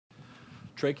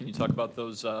Tre, can you talk about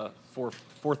those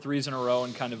four threes in a row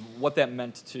and kind of what that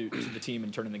meant to the team in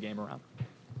turning the game around?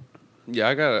 Yeah,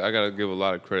 I gotta give a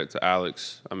lot of credit to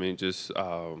Alex. I mean, just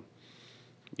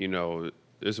you know,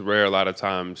 it's rare a lot of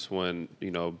times when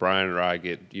Brian or I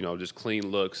get just clean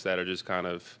looks that are just kind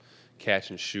of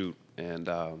catch and shoot, and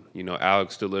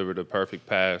Alex delivered a perfect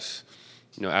pass,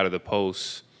 out of the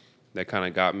post that kind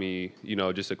of got me,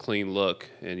 just a clean look,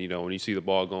 and when you see the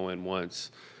ball go in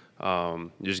once. It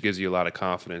just gives you a lot of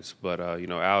confidence. But,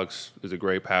 Alex is a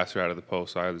great passer out of the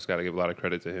post, so I just got to give a lot of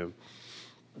credit to him.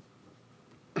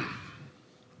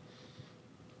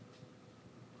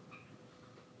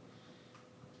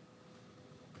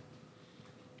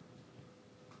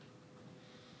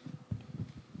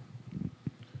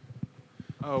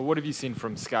 What have you seen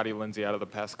from Scottie Lindsey out of the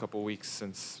past couple weeks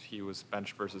since he was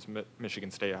benched versus Michigan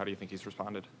State? How do you think he's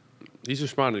responded? He's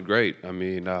responded great. I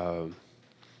mean,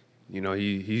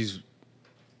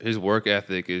 his work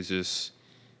ethic it's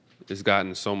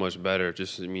gotten so much better.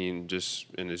 Just in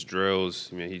his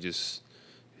drills,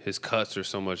 his cuts are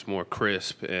so much more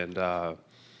crisp, and I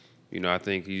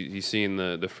think he's seeing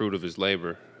the fruit of his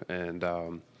labor, and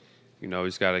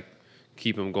he's got to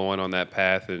keep him going on that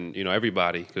path, and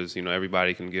everybody, because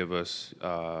everybody can give us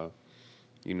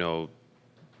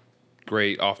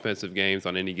great offensive games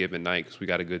on any given night because we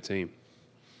got a good team.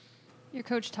 Your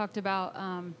coach talked about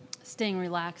staying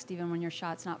relaxed even when your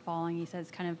shot's not falling. He says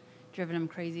it's kind of driven him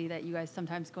crazy that you guys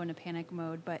sometimes go into panic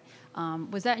mode. But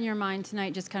was that in your mind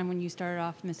tonight, just kind of when you started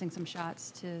off missing some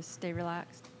shots, to stay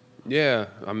relaxed? Yeah,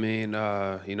 I mean,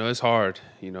 it's hard.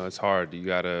 It's hard. You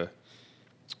got to,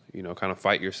 kind of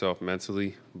fight yourself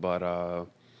mentally. But,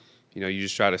 you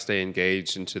just try to stay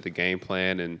engaged into the game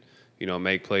plan and,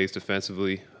 make plays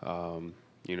defensively. Know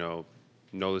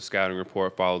the scouting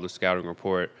report, follow the scouting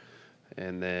report,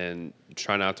 and then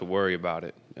try not to worry about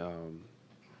it.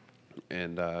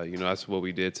 That's what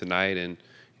we did tonight. And,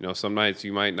 some nights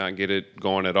you might not get it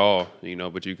going at all,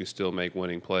 but you can still make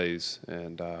winning plays.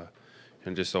 And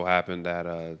just so happened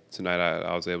that tonight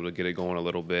I was able to get it going a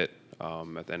little bit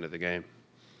at the end of the game.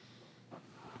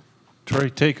 Tre,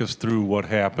 take us through what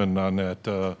happened on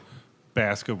that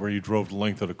basket where you drove the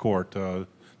length of the court.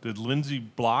 Did Lindsey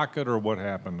block it, or what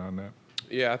happened on that?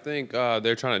 Yeah, I think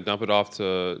they're trying to dump it off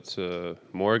to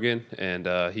Morgan, and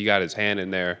he got his hand in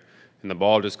there, and the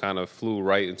ball just kind of flew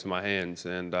right into my hands.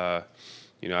 And, I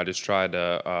just tried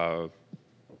to,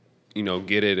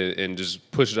 get it and just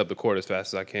push it up the court as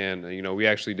fast as I can. And, we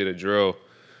actually did a drill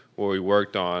where we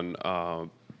worked on,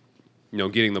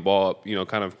 getting the ball up,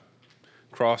 kind of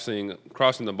crossing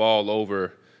the ball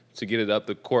over to get it up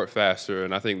the court faster.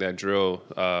 And I think that drill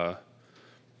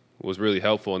was really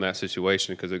helpful in that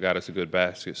situation because it got us a good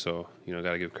basket. So,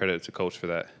 got to give credit to Coach for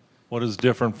that. What is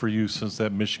different for you since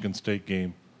that Michigan State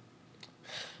game?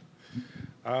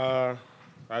 I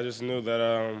just knew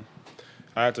that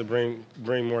I had to bring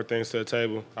more things to the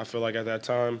table. I feel like at that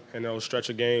time, in those stretch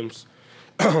of games,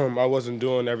 I wasn't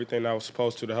doing everything I was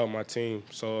supposed to help my team.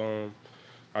 So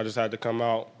I just had to come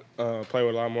out, play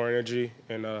with a lot more energy,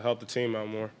 and help the team out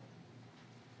more.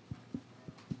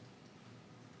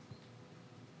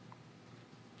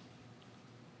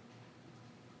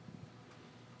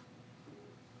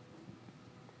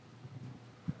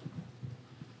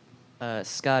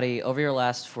 Scottie, over your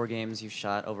last 4 games, you've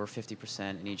shot over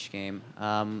 50% in each game.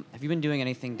 Have you been doing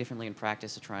anything differently in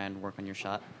practice to try and work on your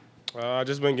shot? I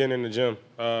just been getting in the gym.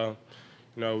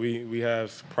 We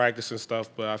have practice and stuff,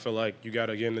 but I feel like you got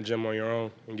to get in the gym on your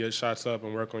own and get shots up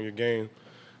and work on your game.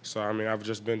 So, I've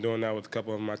just been doing that with a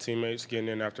couple of my teammates, getting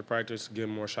in after practice,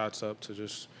 getting more shots up to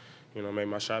just, make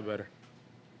my shot better.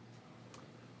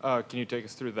 Can you take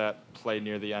us through that play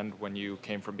near the end when you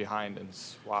came from behind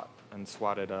and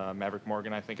swatted Maverick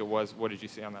Morgan, I think it was? What did you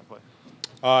see on that play?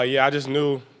 Yeah, I just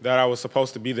knew that I was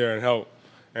supposed to be there and help,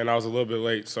 and I was a little bit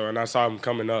late. And I saw him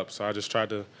coming up, so I just tried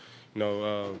to,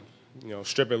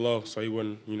 strip it low so he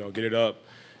wouldn't, get it up.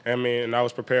 And I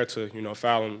was prepared to,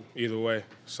 foul him either way.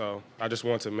 So I just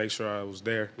wanted to make sure I was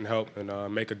there and help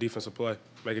and make a defensive play,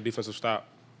 make a defensive stop.